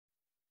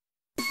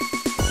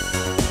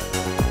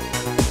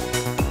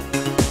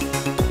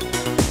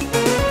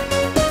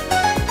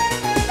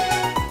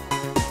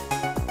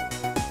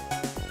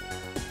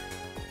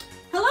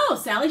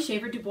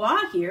Shaver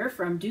Dubois here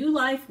from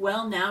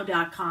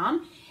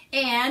DoLifeWellNow.com,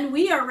 and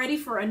we are ready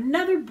for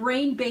another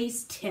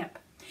brain-based tip.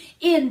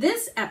 In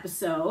this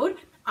episode,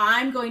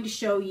 I'm going to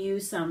show you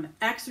some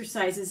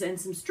exercises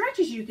and some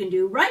stretches you can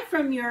do right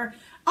from your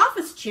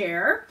office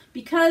chair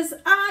because,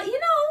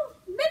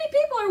 many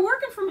people are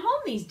working from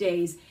home these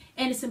days,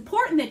 and it's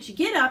important that you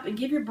get up and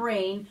give your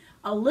brain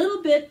a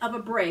little bit of a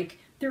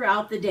break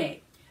throughout the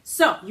day.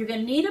 So you're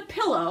going to need a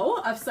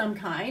pillow of some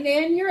kind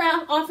and your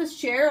office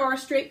chair or a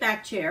straight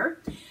back chair.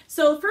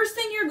 So the first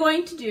thing you're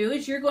going to do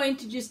is you're going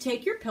to just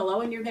take your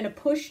pillow and you're going to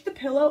push the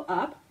pillow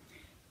up.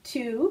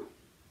 2,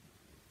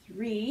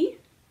 3,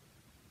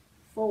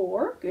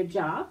 4, good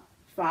job.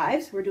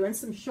 5, so we're doing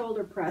some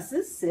shoulder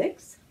presses.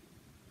 6,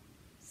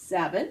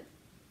 7,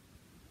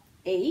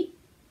 8,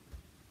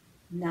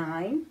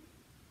 9,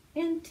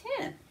 and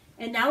 10.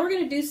 And now we're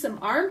going to do some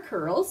arm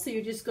curls. So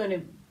you're just going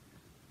to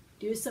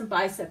do some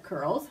bicep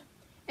curls.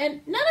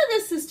 And none of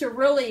this is to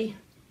really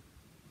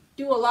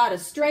do a lot of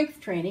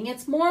strength training.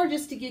 It's more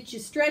just to get you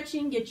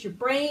stretching, get your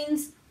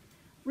brains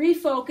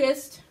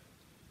refocused,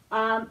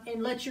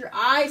 and let your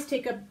eyes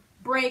take a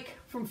break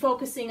from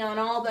focusing on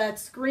all that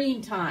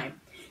screen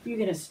time. You're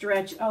going to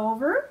stretch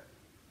over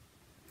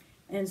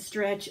and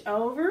stretch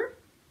over.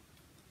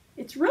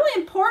 It's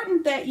really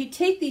important that you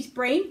take these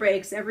brain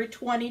breaks every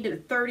 20 to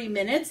 30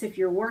 minutes if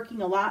you're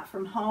working a lot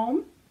from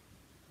home.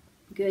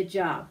 Good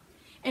job.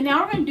 And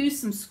now we're going to do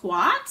some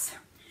squats.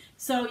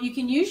 So you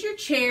can use your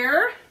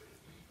chair.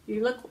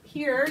 You look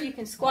here, you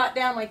can squat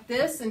down like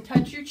this and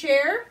touch your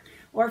chair.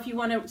 Or if you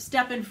want to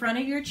step in front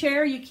of your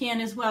chair, you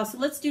can as well. So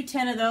let's do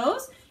 10 of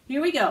those.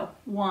 Here we go.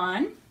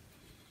 1,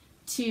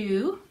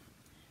 2,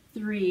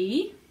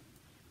 3,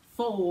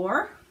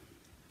 4,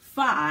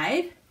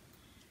 5,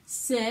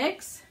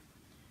 6,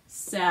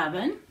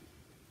 7,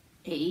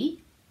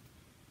 8,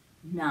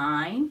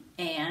 9,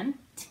 and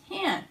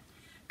 10.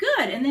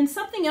 Good, and then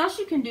something else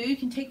you can do, you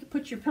can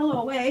put your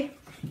pillow away,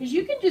 is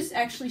you can just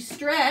actually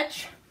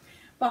stretch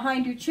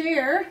behind your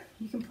chair.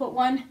 You can put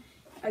one,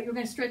 you're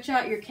going to stretch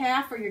out your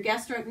calf or your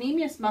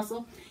gastrocnemius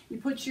muscle. You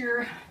put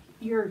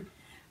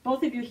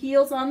both of your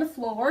heels on the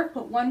floor,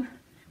 put one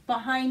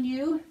behind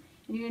you,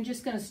 and you're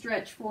just going to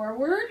stretch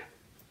forward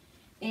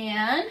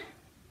and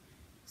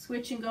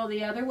switch and go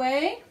the other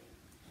way.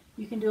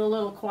 You can do a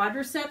little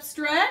quadricep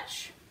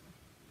stretch.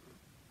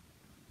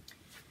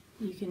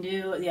 You can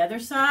do the other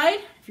side.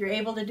 If you're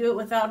able to do it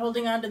without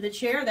holding onto the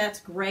chair, that's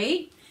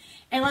great.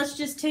 And let's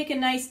just take a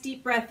nice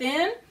deep breath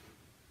in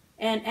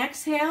and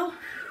exhale.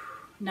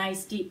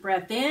 Nice deep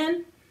breath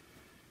in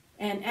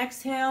and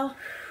exhale.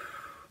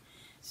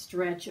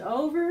 Stretch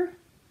over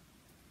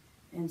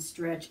and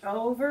stretch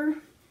over.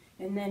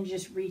 And then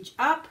just reach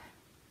up.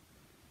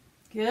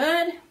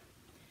 Good.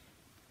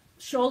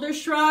 Shoulder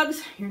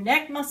shrugs. Your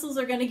neck muscles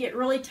are going to get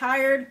really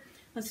tired.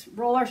 Let's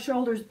roll our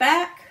shoulders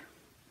back.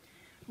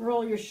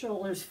 Roll your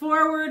shoulders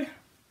forward.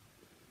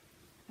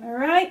 All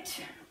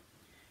right.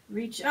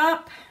 Reach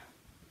up.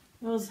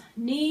 Those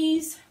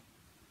knees.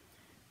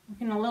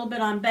 Working a little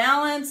bit on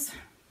balance.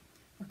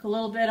 Work a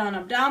little bit on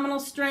abdominal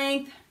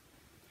strength.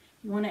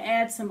 You want to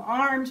add some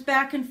arms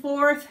back and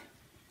forth.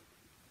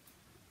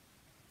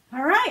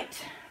 All right.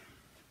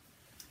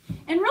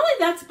 And really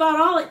that's about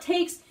all it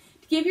takes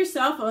to give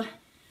yourself a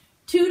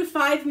 2 to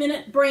 5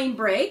 minute brain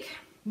break.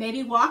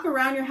 Maybe walk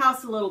around your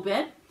house a little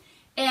bit.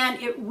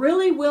 And it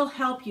really will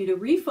help you to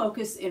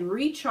refocus and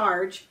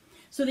recharge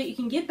so that you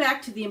can get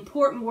back to the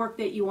important work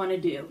that you want to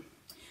do.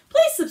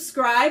 Please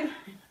subscribe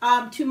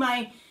to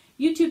my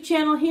YouTube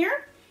channel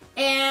here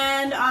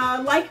and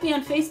like me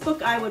on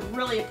Facebook. I would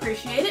really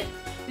appreciate it.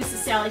 This is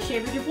Sally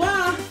Shaver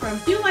Dubois from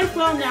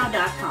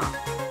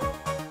DoLifeWellNow.com.